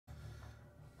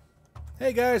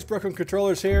Hey guys, Broken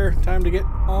Controllers here. Time to get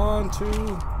on to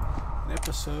an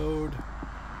episode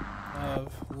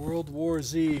of World War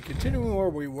Z. Continuing where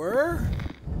we were.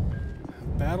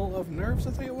 Battle of Nerves,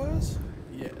 I think it was?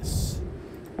 Yes.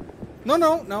 No.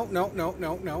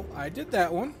 I did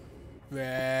that one.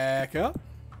 Back up.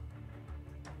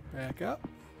 Back up.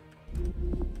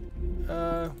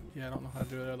 Yeah, I don't know how to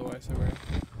do it otherwise.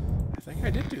 I think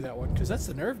I did do that one, because that's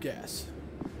the nerve gas.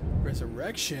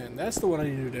 Resurrection. That's the one I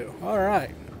need to do.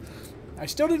 Alright. I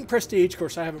still didn't prestige. Of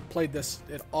course, I haven't played this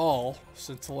at all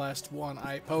since the last one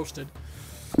I posted.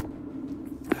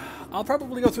 I'll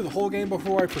probably go through the whole game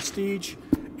before I prestige,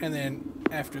 and then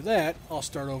after that, I'll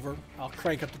start over. I'll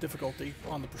crank up the difficulty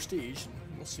on the prestige,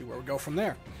 and we'll see where we go from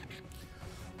there.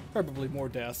 Probably more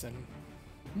death and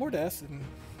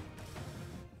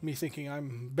me thinking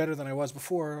I'm better than I was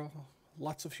before.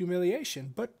 Lots of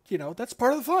humiliation, but you know, that's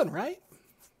part of the fun, right?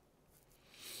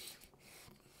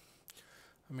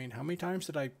 I mean, how many times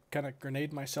did I kind of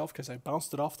grenade myself because I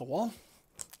bounced it off the wall?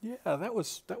 Yeah, that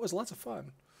was lots of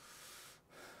fun.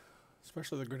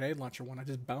 Especially the grenade launcher one. I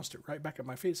just bounced it right back at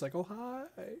my feet. It's like, oh, hi,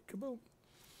 kaboom.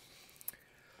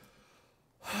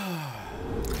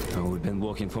 Oh, we've been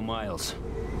walking for miles.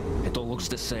 It all looks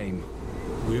the same.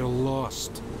 We're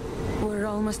lost. We're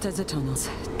almost at the tunnels.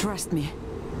 Trust me.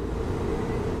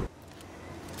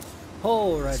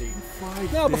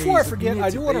 Alrighty. Now, before I forget, I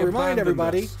do want to remind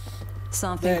everybody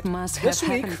Something that must have this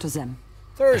week, happened to them.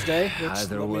 Thursday, which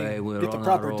Either let way, me we're get the on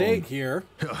proper our date own. here,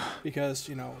 because,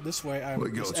 you know, this way I'm We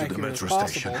go as to the accurate as metro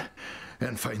possible. station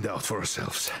and find out for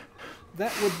ourselves.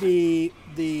 That would be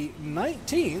the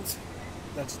 19th.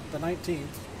 That's the 19th,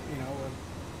 you know.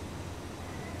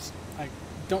 I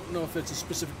don't know if it's a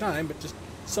specific time, but just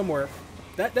somewhere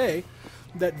that day,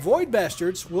 that Void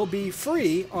Bastards will be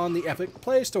free on the Epic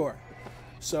Play Store.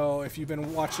 So if you've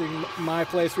been watching my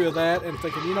playthrough of that and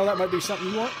thinking, you know, that might be something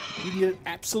you want, you can get it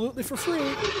absolutely for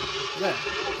free there.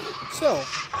 So,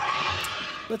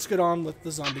 let's get on with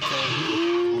the zombie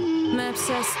killing. Map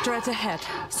says straight ahead,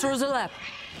 through the lab.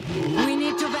 We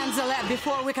need to vent the lab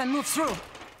before we can move through.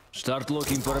 Start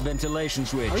looking for a ventilation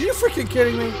switch. Are you freaking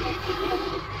kidding me?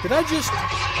 Did I just...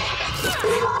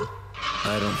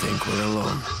 I don't think we're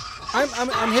alone.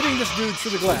 I'm hitting this dude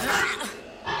through the glass.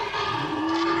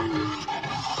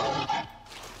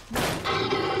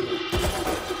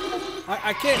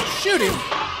 I can't shoot him,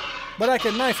 but I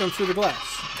can knife him through the glass.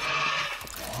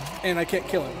 And I can't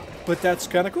kill him. But that's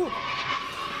kind of cool.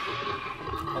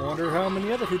 I wonder how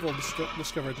many other people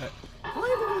discovered that.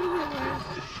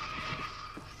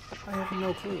 I have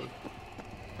no clue.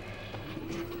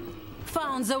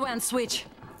 Found the vent switch.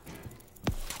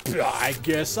 I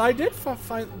guess I did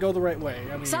go the right way.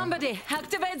 I mean, Somebody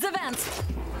activate the vents.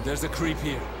 There's a creep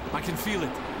here. I can feel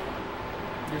it.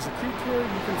 there's a creep here,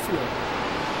 you can feel it.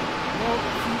 Well,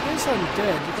 he is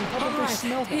undead. You can probably All right,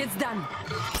 smell him. it's done.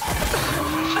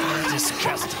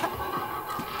 Disgusting.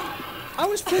 I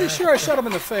was pretty sure I shot him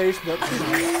in the face, but...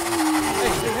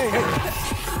 Hey.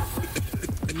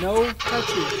 No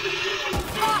touching.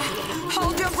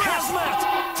 Hold your breath.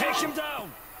 Hazmat! Take him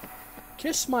down!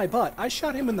 Kiss my butt. I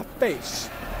shot him in the face.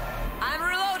 I'm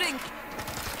reloading.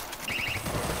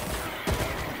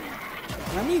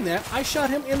 And I mean that. I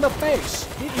shot him in the face.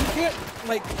 He can't,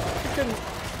 like, freaking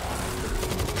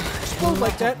explode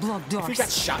like that blood if he doors. got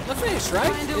shot in the face,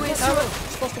 right? Find a way Isn't that how through.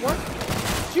 it's supposed to work?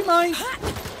 Do you mind?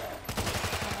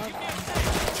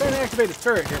 Trying to activate the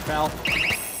turret here, pal.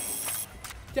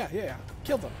 Yeah.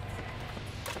 Kill them.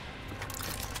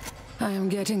 I am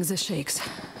getting the shakes.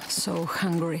 So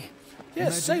hungry.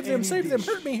 Yes, save them.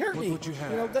 Hurt me. would you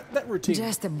have? know, that routine.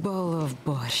 Just a bowl of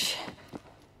borscht.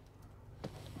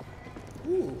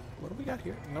 Ooh, what do we got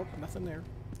here? Nope, nothing there.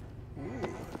 Ooh.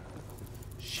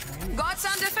 Shiny. Got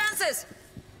some defenses.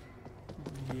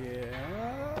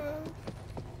 Yeah.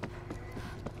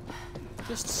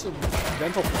 Just some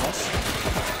dental floss.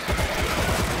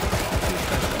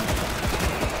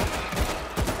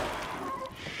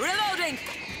 Reloading.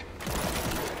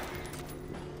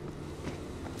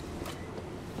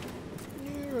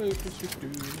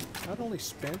 I've only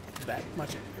spent that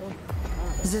much.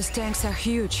 These tanks are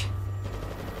huge.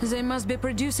 They must be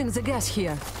producing the gas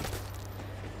here.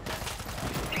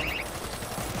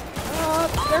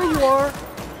 There you are.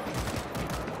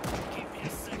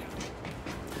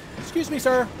 Excuse me,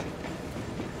 sir.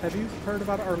 Have you heard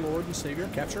about our Lord and Savior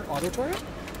Capture Auditorium?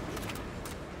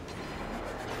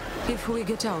 If we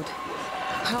get out,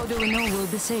 how do we know we'll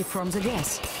be safe from the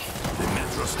gas? The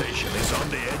metro station is on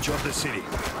the edge of the city.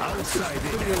 Outside it.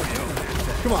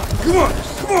 Come on.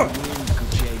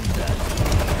 Could change that.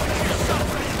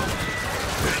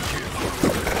 Thank you.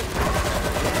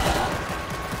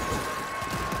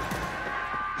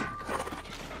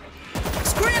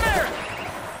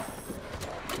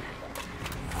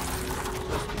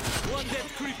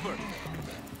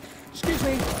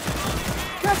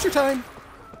 time.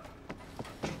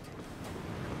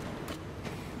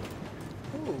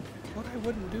 Oh, what I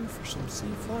wouldn't do for some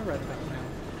C4 right about now.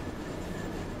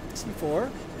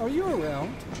 C4, are you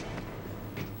around?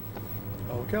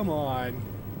 Oh, come on.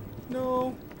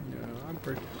 No, I'm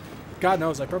pretty... God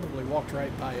knows, I probably walked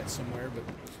right by it somewhere, but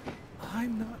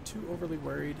I'm not too overly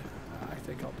worried. I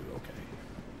think I'll do okay.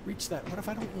 Reach that. What if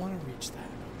I don't want to reach that?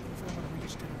 What if I want to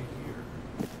reach down here?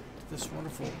 To this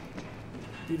wonderful,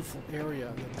 beautiful area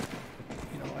that,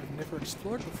 you know, I've never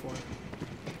explored before.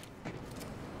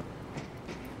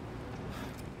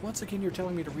 Once again, you're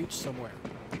telling me to reach somewhere.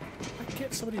 Why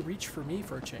can't somebody reach for me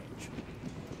for a change?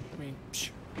 I mean, psh,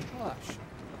 gosh.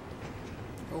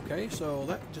 Okay, so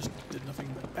that just did nothing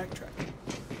but backtrack.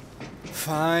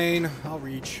 Fine, I'll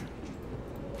reach.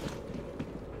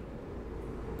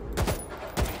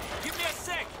 Give me a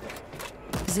sec!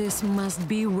 This must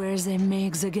be where they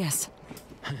make the gas.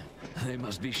 They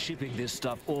must be shipping this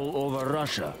stuff all over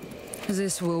Russia.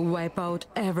 This will wipe out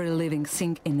every living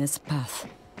thing in its path.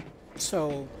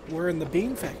 So, we're in the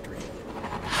bean factory.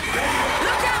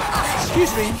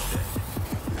 Excuse me.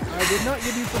 I did not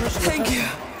give you permission to touch me.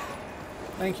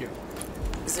 Thank you.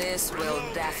 This will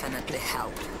definitely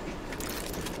help.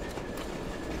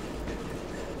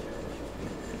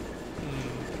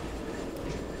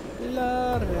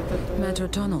 Metro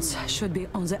tunnels should be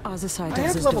on the other side I of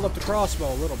have this leveled door. up the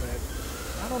crossbow a little bit.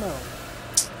 I don't know.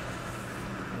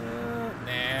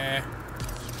 Nah.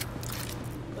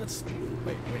 Let's...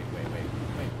 Wait.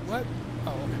 What?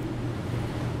 Oh, okay.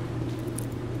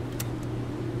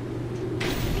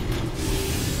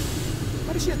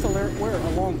 Why does she have to wear a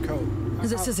long coat?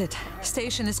 This is it.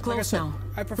 Station is Like I closed said, now.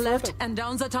 I prefer Left to and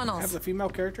down the have tunnels. the female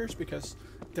characters because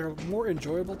they're more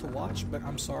enjoyable to watch, but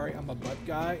I'm sorry, I'm a butt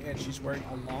guy, and she's wearing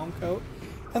a long coat,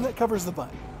 and that covers the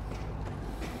butt.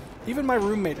 Even my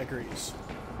roommate agrees.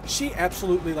 She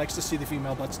absolutely likes to see the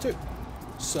female butts too.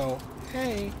 So,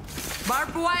 hey.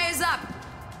 Barbed wire is up.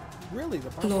 Really, the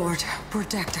barbed Lord,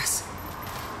 protect us.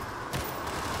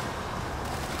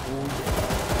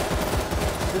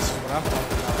 This is what I'm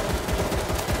talking about.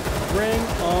 Bring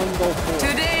on the horde.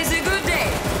 Today is a good day.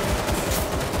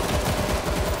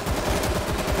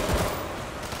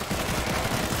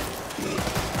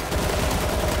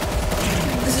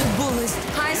 The bullets.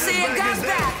 I see a gas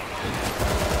back.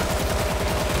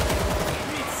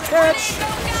 Catch!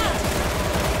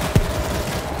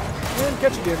 And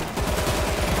catch again.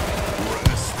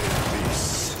 Rest in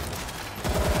peace.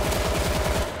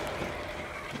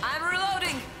 I'm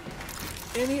reloading.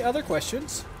 Any other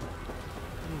questions?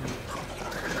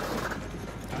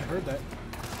 I heard that.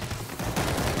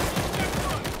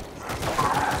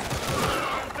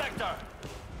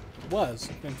 Was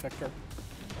Infector.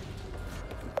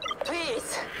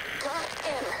 Please, come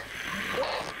in.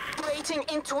 Waiting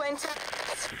in 20.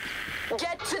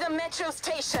 Get to the metro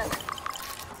station.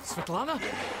 Svetlana?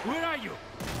 Where are you?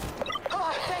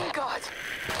 Oh, thank God.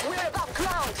 We're above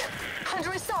ground.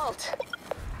 Under assault.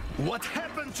 What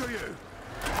happened to you?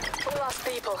 We lost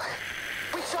people.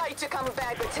 We tried to come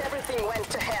back, but everything went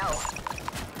to hell.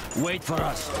 Wait for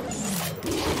us.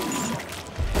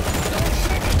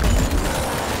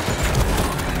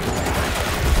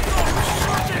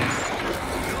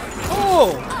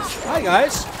 Oh! Hi,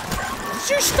 guys.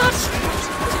 Did you stop?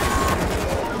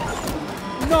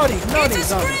 Naughty It's a zombies.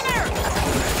 screamer!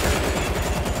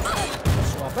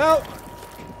 Swap out.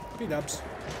 P-dubs.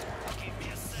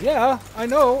 Yeah, I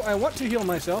know. I want to heal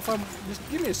myself.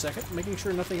 Just give me a second, making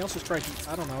sure nothing else is trying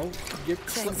to, I don't know,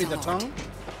 slip me the tongue.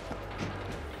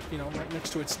 You know, right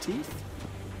next to its teeth.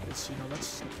 It's, you know,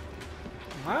 that's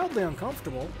mildly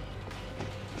uncomfortable.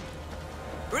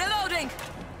 Reloading.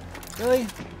 Really?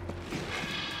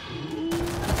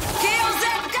 Kill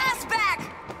that gas back.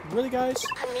 Really, guys?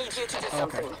 I need you to do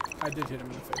Okay. something. I did hit him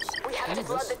in the face. We have to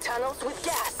flood the tunnels with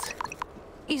gas.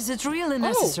 Is it really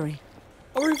necessary?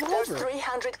 A There's revolver.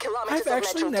 300 kilometers I've of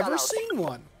actually metro never tunnels. seen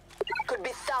one. Could be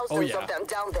thousands yeah. of them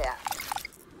down there.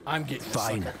 I'm getting this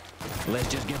Fine. sucker. Let's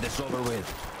just get this over with.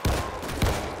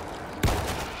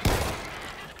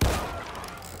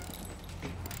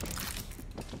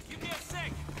 Give me a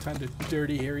sec! Time to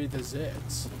Dirty Harry the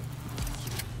Zeds.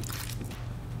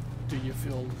 Do you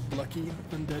feel lucky,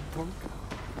 Undead Pork?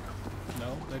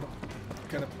 No, they don't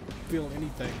kind of feel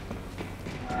anything.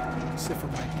 Except for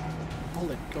my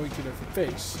bullet going to their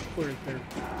face, or their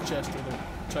chest, or their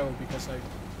toe, because I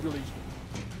really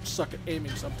suck at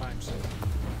aiming sometimes.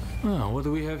 Oh, what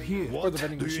do we have here? What the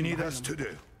vending do you machine need behind us them. to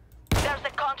do? There's the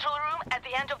control room at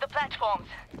the end of the platforms.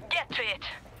 Get to it.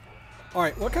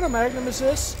 Alright, what kind of Magnum is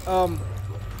this?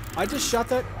 I just shot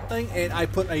that thing and I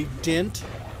put a dent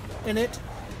in it.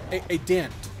 A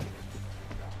dent.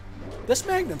 This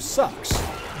Magnum sucks.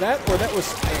 That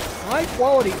was a high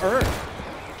quality urn.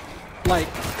 Like,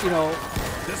 you know,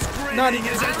 The screaming not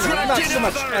is not so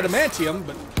much attracting others. adamantium,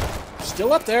 but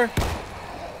still up there.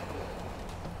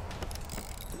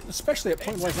 Especially at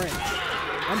point blank range.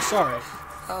 I'm sorry.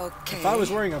 Okay. If I was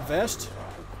wearing a vest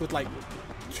with like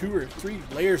 2 or 3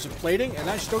 layers of plating and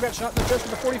I still got shot in the chest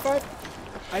with a 45,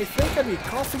 I think I'd be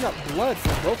coughing up blood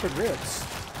from broken ribs.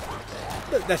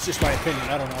 But that's just my opinion.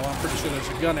 I don't know. I'm pretty sure there's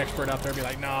a gun expert out there be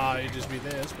like, nah, it'd just be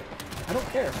this. But I don't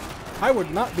care. I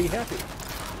would not be happy.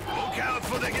 Look out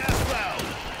for the gas valve.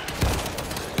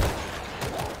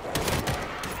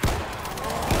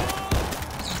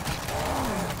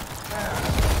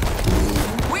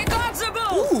 We got the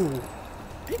bull! Ooh,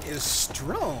 it is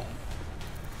strong.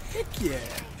 Heck yeah.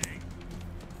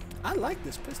 I like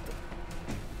this pistol.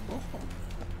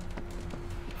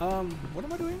 Oh. What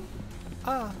am I doing?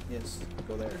 Ah, yes,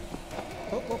 go there.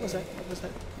 Oh, what was that? What was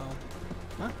that? Oh.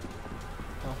 Huh?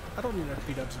 Oh, I don't need our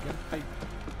P-dubs again. I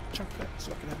chunked that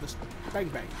so I can have this bang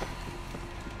bang.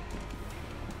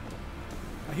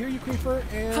 I hear you, Creeper,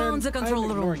 and Found the control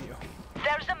I'm ignoring room. you.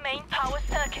 There's a main power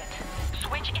circuit.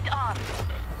 Switch it on.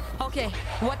 Okay,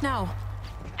 what now?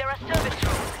 There are service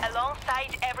rooms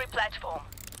alongside every platform.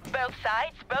 Both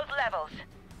sides, both levels.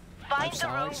 Find the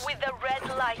room sides. with the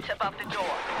red light above the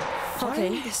door. Okay,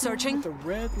 Find the room searching. with the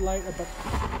red light above.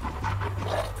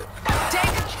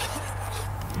 Take!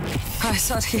 I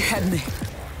thought he had me.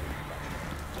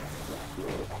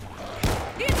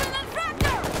 It's an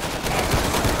infector!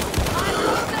 I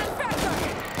love the infector!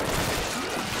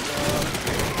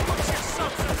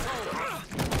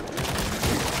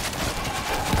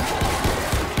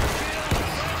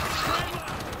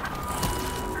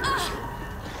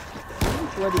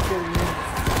 Bloody kidding me.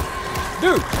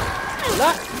 Dude!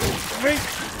 Let me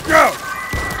go!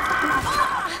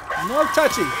 No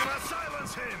touchy!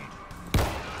 Silence him.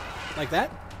 Like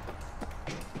that?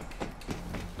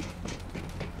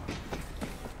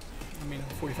 I mean,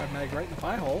 45 mag right in the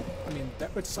pie hole. I mean,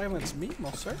 that would silence me,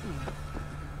 most certainly.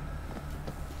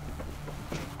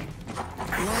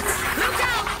 Look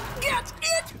out! Get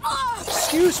it off!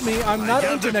 Excuse me, I'm not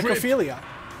got into the grip. necrophilia.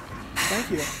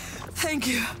 Thank you. Thank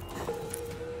you.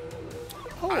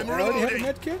 Oh, I'm I already have a reloading.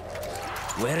 med kit?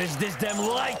 Where is this damn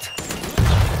light?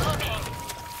 Looking.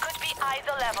 Could be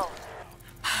either level.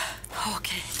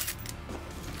 Okay.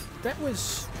 That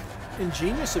was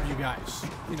ingenious of you guys.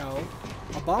 You know,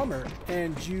 a bomber,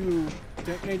 and you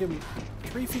detonated him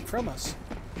 3 feet from us.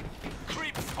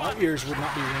 Our ears would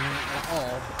not be ringing at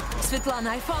all. Svetlana,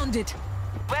 I found it.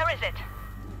 Where is it?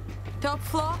 Top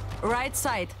floor, right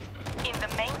side. In the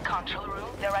main control room,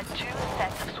 there are 2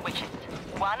 sets of switches.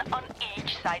 One on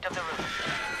each side of the room.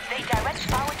 They direct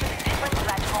power to the different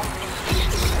platforms in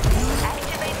stations.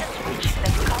 Activate the switch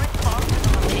that corresponds to the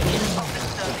location of the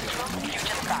service room you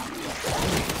just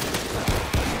found.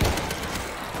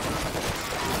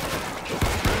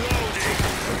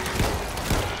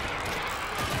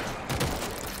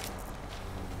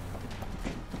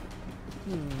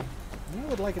 I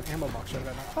would like an ammo box right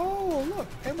now. Oh, look,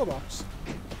 ammo box.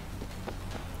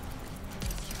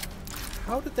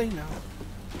 How did they know?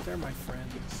 They're my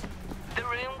friends. The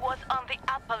room was on the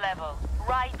upper level,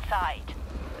 right side.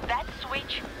 That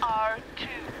switch R2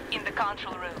 in the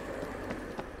control room.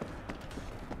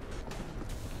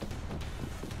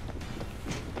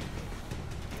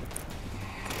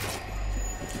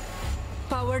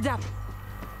 Powered up.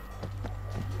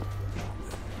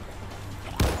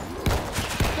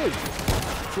 Dude,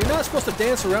 you're not supposed to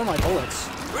dance around my bullets.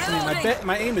 I mean, Reloading.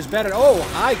 my aim is better. Oh,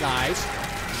 hi, guys.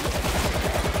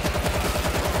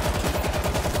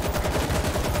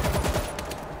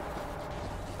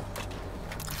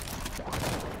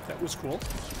 That was cool.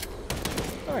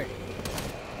 All right.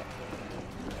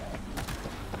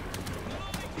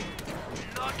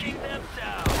 Knocking them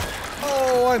down.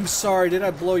 Oh, I'm sorry. Did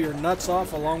I blow your nuts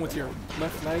off along with your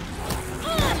left leg?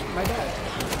 My bad.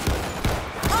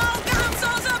 All guns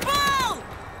on the bull!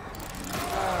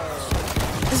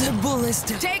 The bull is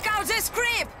dead. Take out this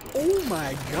creep! Oh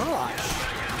my gosh.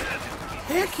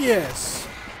 Heck yes.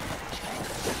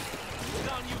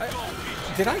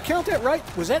 Did I count that right?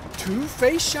 Was that 2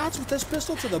 face shots with this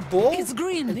pistol to the bull? It's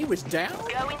green. And he was down?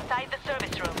 Go inside the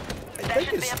service room. I There think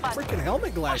should be his a button. freaking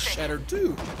helmet glass Push it. shattered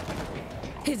too.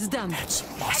 It's done.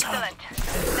 Excellent.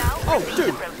 Now Oh, repeat dude.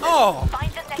 the process. Oh,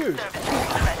 Find the next dude. service room with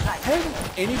the red light.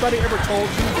 Hasn't anybody ever told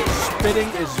you that spitting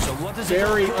is what is it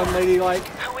very all for?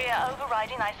 unladylike? We are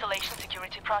overriding isolation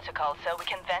security protocol so we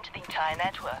can vent the entire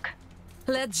network.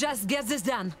 Let's just get this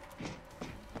done.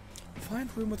 Find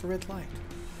room with a red light.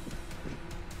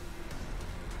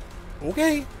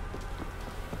 Okay.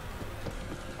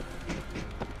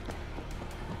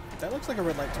 That looks like a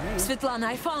red light to me. Svetlana,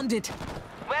 I found it.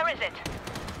 Where is it?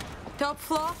 Top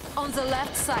floor on the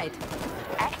left side.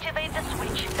 Activate the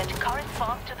switch that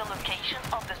corresponds to the location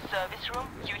of the service room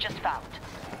you just found.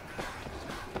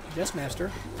 Yes,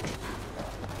 master.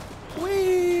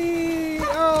 Whee!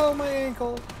 Oh, my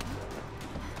ankle.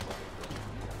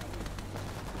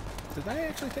 Did I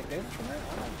actually take damage from that?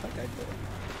 I don't think I did.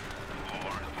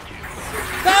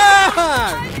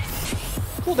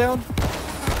 Ah! Cool down.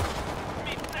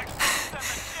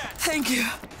 Thank you.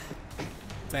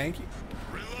 Thank you.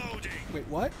 Reloading. Wait,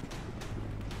 what?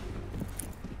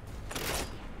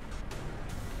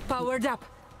 Powered up.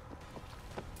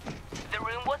 The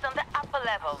room was on the upper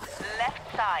level,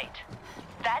 left side.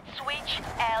 That switch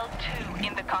L2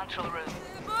 in the control room.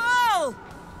 Oh!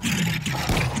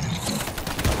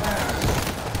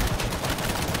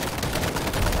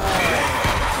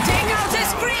 Take out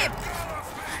this creep!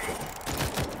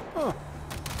 Huh.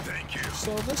 Thank you.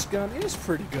 So this gun is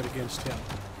pretty good against him.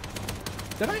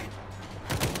 Did I?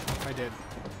 I did.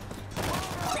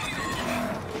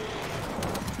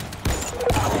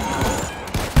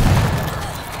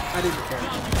 I didn't care.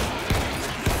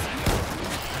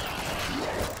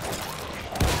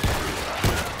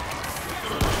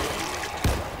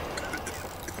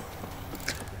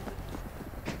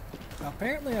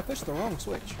 Apparently I pushed the wrong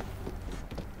switch.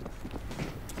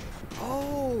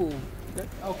 Oh,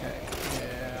 okay,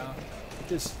 yeah.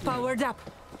 Just you know, Powered up.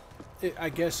 I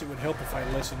guess it would help if I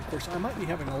listened. Of course, I might be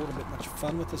having a little bit much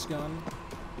fun with this gun.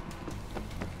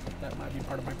 That might be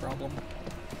part of my problem.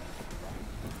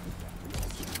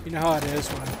 You know how it is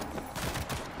when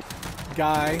a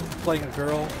guy playing a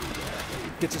girl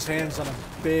gets his hands on a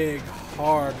big,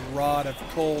 hard rod of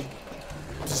cold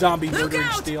zombie murdering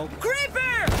steel.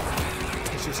 Creeper!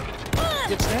 It's just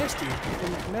gets nasty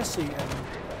and messy, and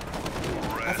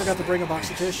I forgot to bring a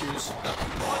box of tissues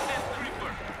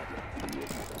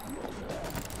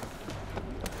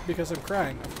because I'm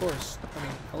crying. Of course. I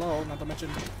mean, hello. Not to mention,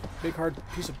 big hard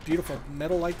piece of beautiful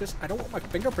metal like this. I don't want my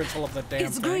fingerprints all over the damn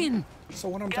It's thing. green. So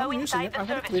when I'm Go done using inside it, the I'm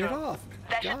gonna service clean it room. off.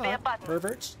 There should be a button.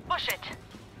 Perverts. Push it.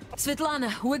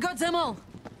 Svetlana, we got them all.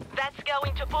 That's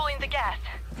going to pull in the gas.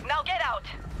 Now get out.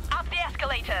 Up the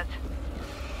escalators.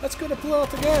 Let's go to pull out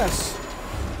the gas.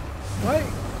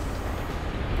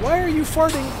 Why are you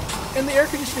farting in the air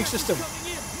conditioning system?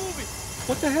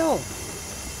 What the hell?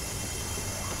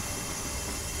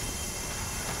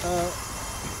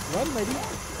 Run, lady.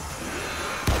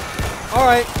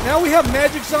 Alright, now we have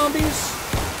magic zombies.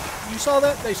 You saw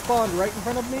that? They spawned right in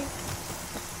front of me.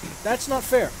 That's not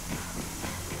fair.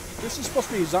 This is supposed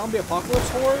to be zombie apocalypse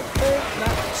horror thing,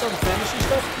 not some fantasy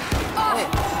stuff.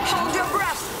 Hold your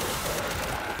breath.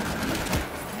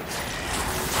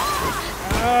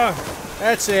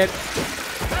 That's it.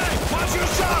 Hey, watch your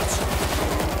shots!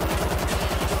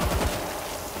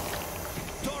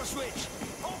 Door switch.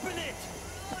 Open it.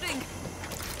 Loading.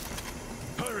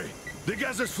 Hurry. The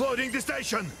gas is flooding the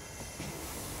station.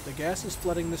 The gas is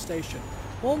flooding the station.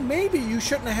 Well, maybe you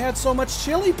shouldn't have had so much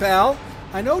chili, pal.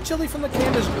 I know chili from the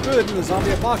can is good in the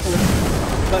zombie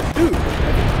apocalypse, but dude,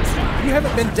 you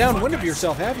haven't been downwind of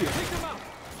yourself, have you?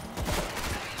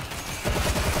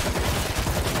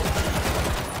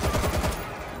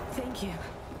 Thank you.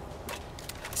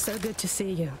 So good to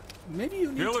see you. Maybe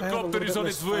you need to have a Helicopter little is bit on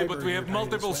less its way, fiber but in we your have diet as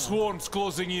multiple well. swarms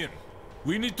closing in.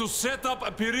 We need to set up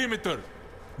a perimeter.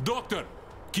 Doctor,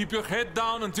 keep your head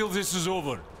down until this is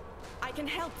over. I can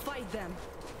help fight them.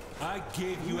 I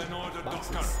gave you an order,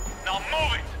 Doctor. Now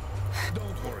move it!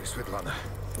 Don't worry, Svetlana.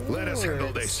 Let us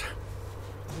handle this.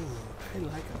 I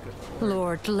like a good word.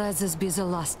 Lord, let this be the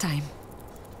last time.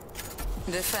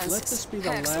 Defense. Let this be the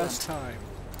Excellent. last time.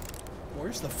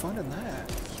 Where's the fun in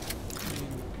that? I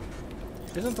mean,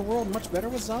 isn't the world much better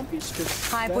with zombies?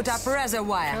 'Cause I put up that's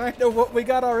reservoir. kind of what we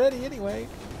got already anyway.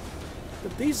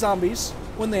 But these zombies,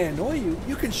 when they annoy you,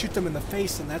 you can shoot them in the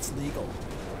face and that's legal.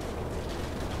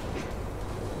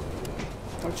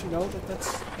 Don't you know that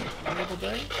that's a legal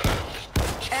day?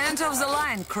 End of the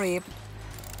line, creep.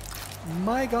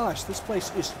 My gosh, this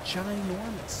place is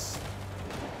ginormous.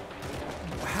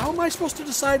 How am I supposed to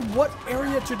decide what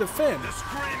area to defend? The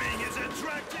screaming is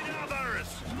attracting others.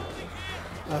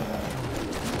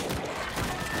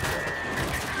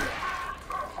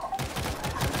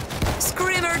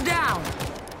 Screamer down.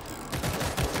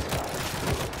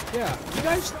 Yeah, you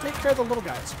guys take care of the little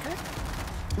guys, okay?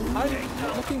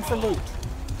 I'm looking for loot.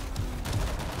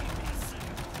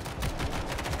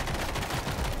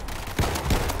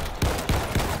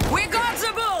 We got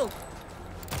the bull.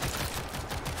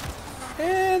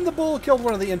 And the bull killed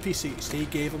one of the NPCs. He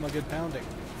gave him a good pounding.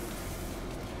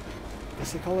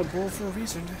 Guess they call it bull for a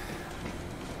reason.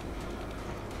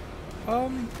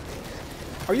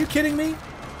 Are you kidding me?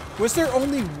 Was there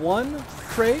only one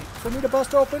crate for me to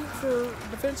bust open for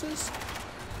defenses?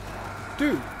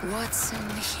 Dude. What's in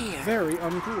here? Very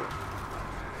uncool.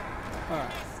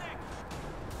 Alright.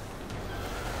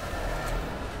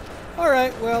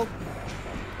 Alright, well,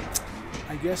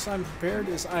 I guess I'm prepared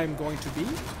as I'm going to be.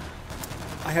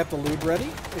 I have the lube ready.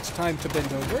 It's time to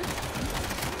bend over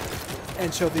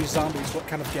and show these zombies what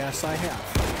kind of gas I have.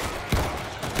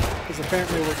 Because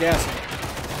apparently we're gassing it.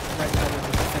 Right now we're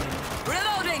just defending it.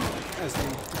 Reloading! As they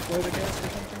deploy the gas or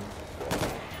something.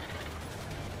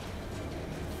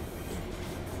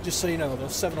 Just so you know,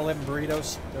 those 7-Eleven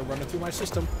burritos, they're running through my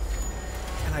system.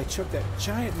 And I took that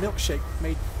giant milkshake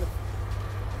made with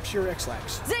pure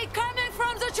X-Lax. They coming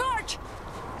from the church!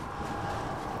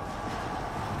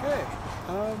 Okay,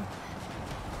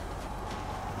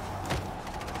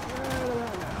 right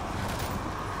about now.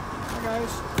 Hi,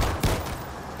 guys.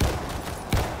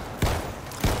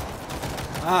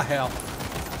 Ah, hell.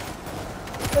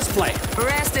 Let's play.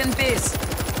 Rest in peace.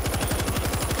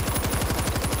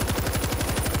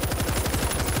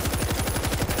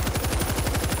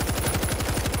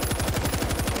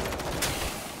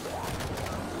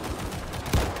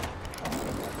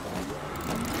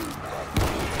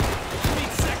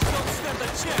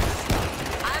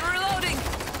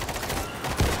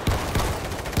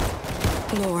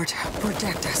 Lord,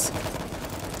 protect us.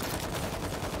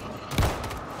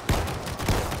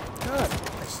 God,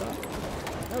 I suck.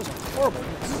 That was a horrible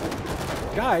miss.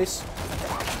 Guys,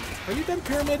 are you done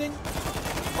pyramiding?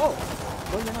 Oh,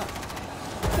 no, you're not.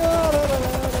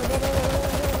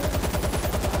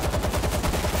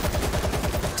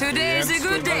 Today's a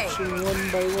good day. One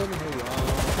by one.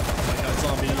 I got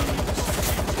zombies.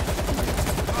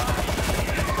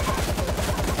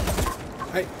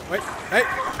 Hey, wait, hey.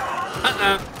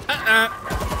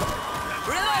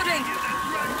 Reloading.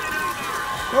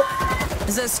 Nope.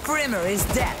 The screamer is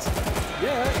dead.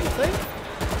 Yeah, you think?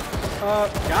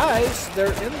 Guys,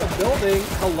 they're in the building.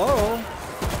 Hello?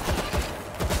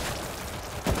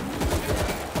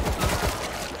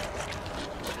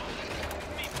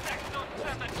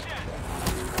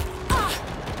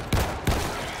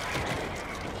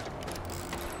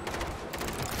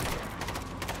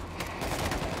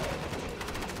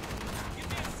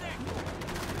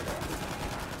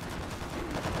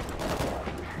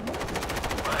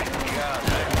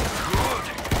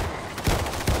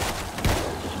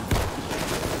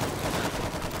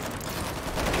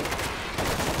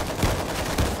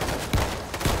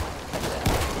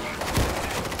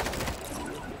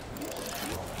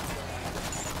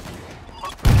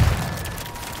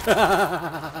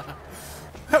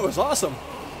 That was awesome.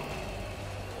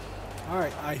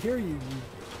 Alright, I hear you, you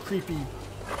creepy,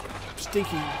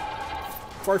 stinky,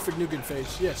 Farfignugan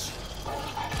face. Yes.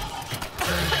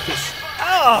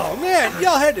 Oh, man,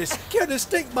 y'all had to kill the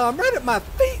stink bomb right at my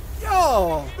feet.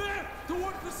 Y'all.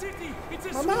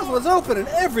 My mouth was open and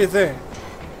everything.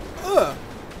 Ugh.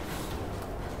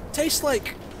 Tastes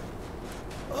like,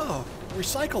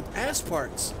 recycled ass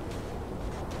parts.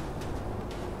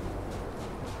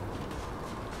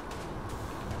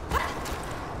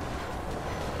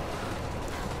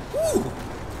 Ooh,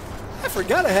 I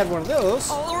forgot I had one of those.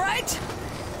 All right.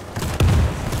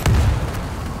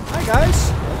 Hi guys,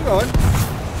 how's it going?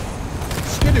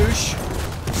 Skadoosh,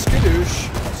 skadoosh.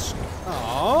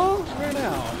 Aww, where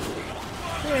now?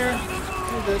 Here,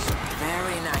 do this.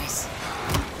 Very nice.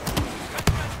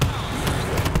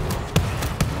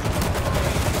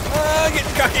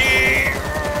 Getting cocky.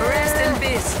 Rest in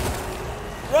peace.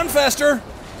 Run faster,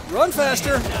 run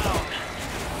faster.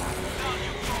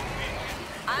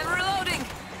 I'm reloading.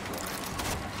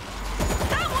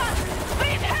 Someone,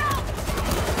 please help!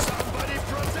 Somebody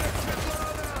protect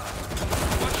Svetlana!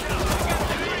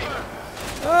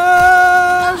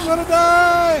 I'm gonna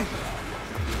die.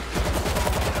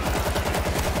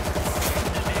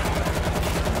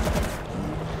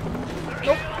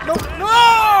 Nope, nope, no!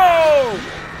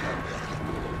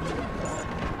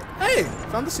 Hey,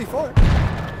 found the C4.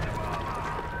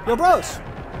 Yo, bros.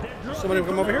 Somebody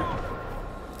come over here?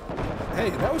 Hey,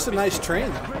 that was a nice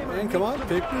train, though. Man, come on,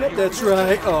 pick me up. That's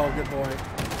right. Oh, good boy.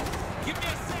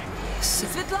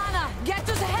 Svetlana, get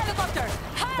to the helicopter.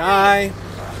 Hurry! Die.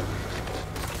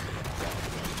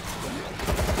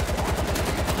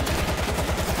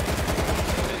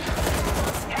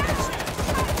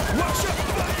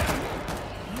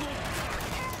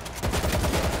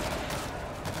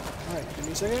 Alright, give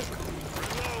me a second.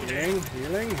 Healing,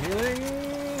 healing, healing.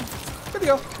 Good to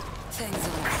go. Thanks a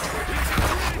lot.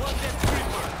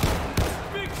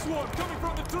 Big swarm coming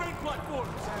from the train platform.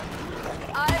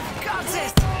 I've got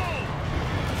this.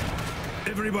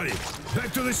 Everybody,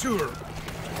 back to the sewer.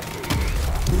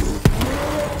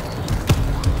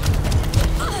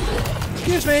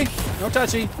 Excuse me. No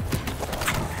touchy.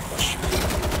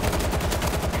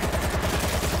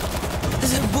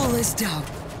 The bull is down.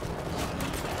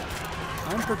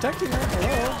 I'm protecting her.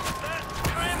 Hello.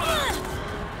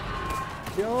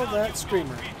 Kill that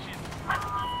screamer.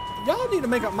 Y'all need to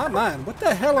make up my mind. What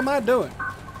the hell am I doing?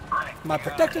 Am I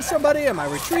protecting somebody? Am I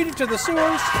retreating to the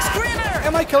sewers? Screamer!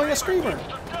 Am I killing a screamer?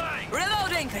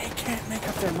 Reloading! They can't make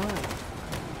up their mind.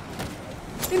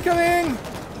 Incoming!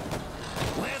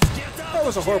 That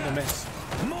was a horrible miss.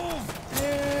 Move!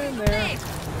 And there.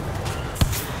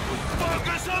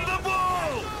 Focus on the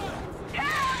ball!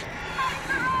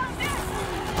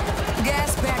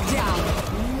 Gas back down.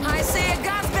 I say a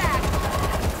gas back.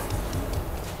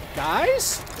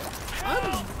 Guys?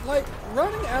 I'm, like,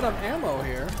 running out of ammo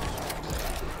here.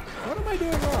 What am I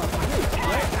doing wrong?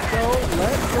 Hey,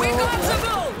 let go. We got to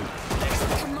move!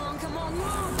 Come on, come on,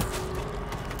 move!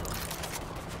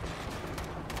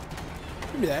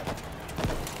 Give me that.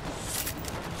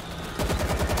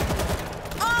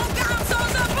 All guns on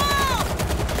the ball!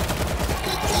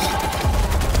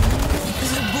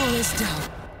 The bull is down.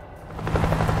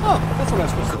 Oh, that's what I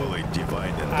was supposed to do. Call it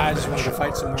divine I just wanted to intervention.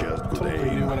 fight some more. Just good Totally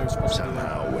aim. knew what I was supposed to do.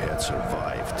 Somehow we had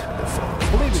survived the fall.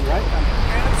 Believe me, right? I'm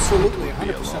absolutely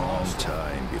Be a 100% long lost.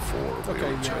 time before we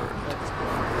Okay, returned.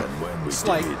 yeah. And when we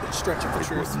Slight did, stretch of the it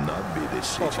truth. would not be the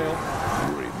city Telltale.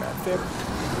 you remember. Fib.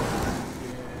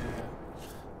 Yeah.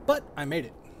 But I made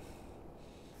it.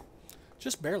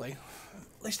 Just barely.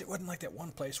 At least it wasn't like that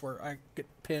one place where I get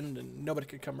pinned and nobody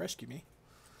could come rescue me.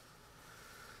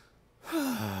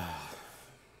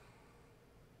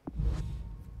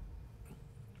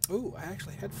 Ooh, I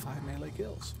actually had 5 melee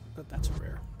kills. But that's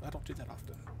rare. I don't do that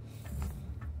often.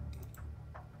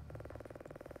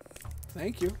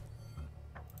 Thank you.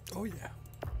 Oh yeah.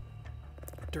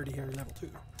 Dirty Harry level 2.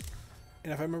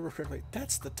 And if I remember correctly,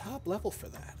 that's the top level for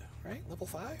that, right? Level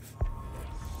 5?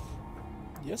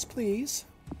 Yes, please.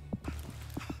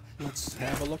 Let's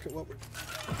have a look at what we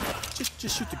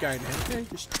just shoot the guy in the head, okay?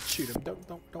 Just shoot him.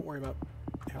 Don't worry about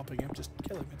helping him. Just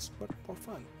kill him. It's more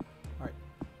fun. Alright.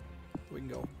 We can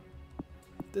go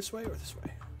this way or this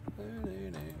way.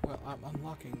 Well, I'm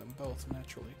unlocking them both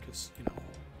naturally, because, you know,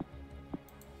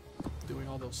 doing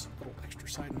all those little extra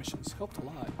side missions helped a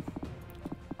lot.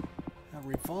 A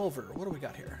revolver. What do we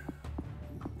got here?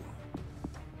 Ooh.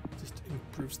 Just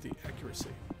improves the accuracy.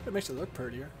 It makes it look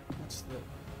prettier. What's the...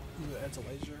 Ooh, it adds a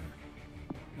laser.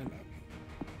 And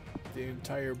the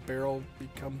entire barrel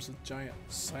becomes a giant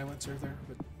silencer there.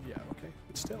 But yeah, okay.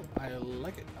 But still, I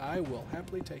like it. I will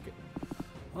happily take it.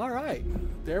 Alright.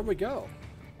 There we go.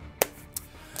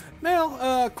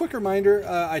 Now, quick reminder.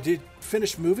 I did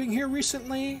finish moving here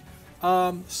recently.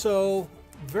 So...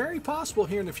 very possible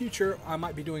here in the future I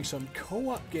might be doing some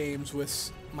co-op games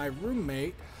with my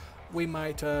roommate. We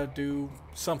might do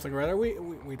something or other.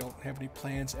 We don't have any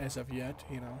plans as of yet,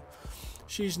 you know.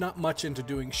 She's not much into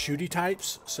doing shooty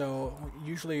types, so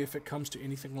usually if it comes to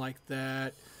anything like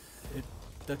that,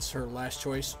 that's her last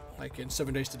choice. Like in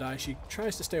 7 Days to Die, she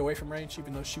tries to stay away from range,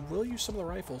 even though she will use some of the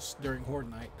rifles during Horde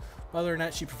Night. Other than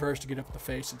that, she prefers to get up in the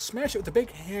face and smash it with a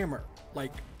big hammer,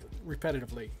 like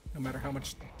repetitively, no matter how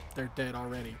much they're dead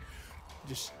already.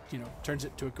 Just, you know, turns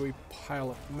it to a gooey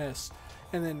pile of mess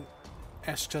and then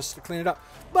asks us to clean it up.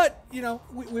 But, you know,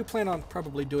 we plan on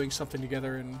probably doing something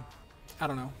together, and I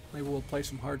don't know, maybe we'll play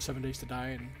some hard 7 Days to Die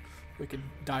and we can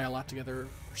die a lot together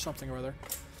or something or other.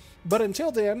 But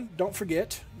until then, don't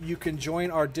forget, you can join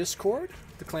our Discord,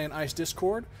 the Clan Ice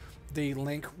Discord. The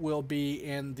link will be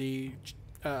in the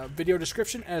video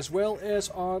description as well as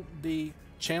on the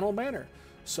channel banner.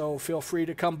 So feel free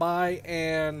to come by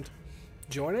and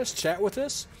join us, chat with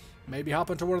us, maybe hop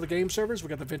into one of the game servers. We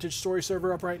got the Vintage Story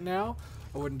server up right now.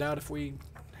 I wouldn't doubt if we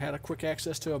had a quick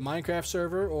access to a Minecraft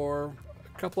server or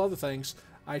a couple other things.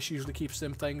 Ice usually keeps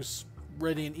them things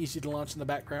ready and easy to launch in the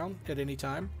background at any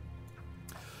time.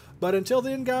 But until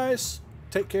then, guys,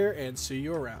 take care and see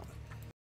you around.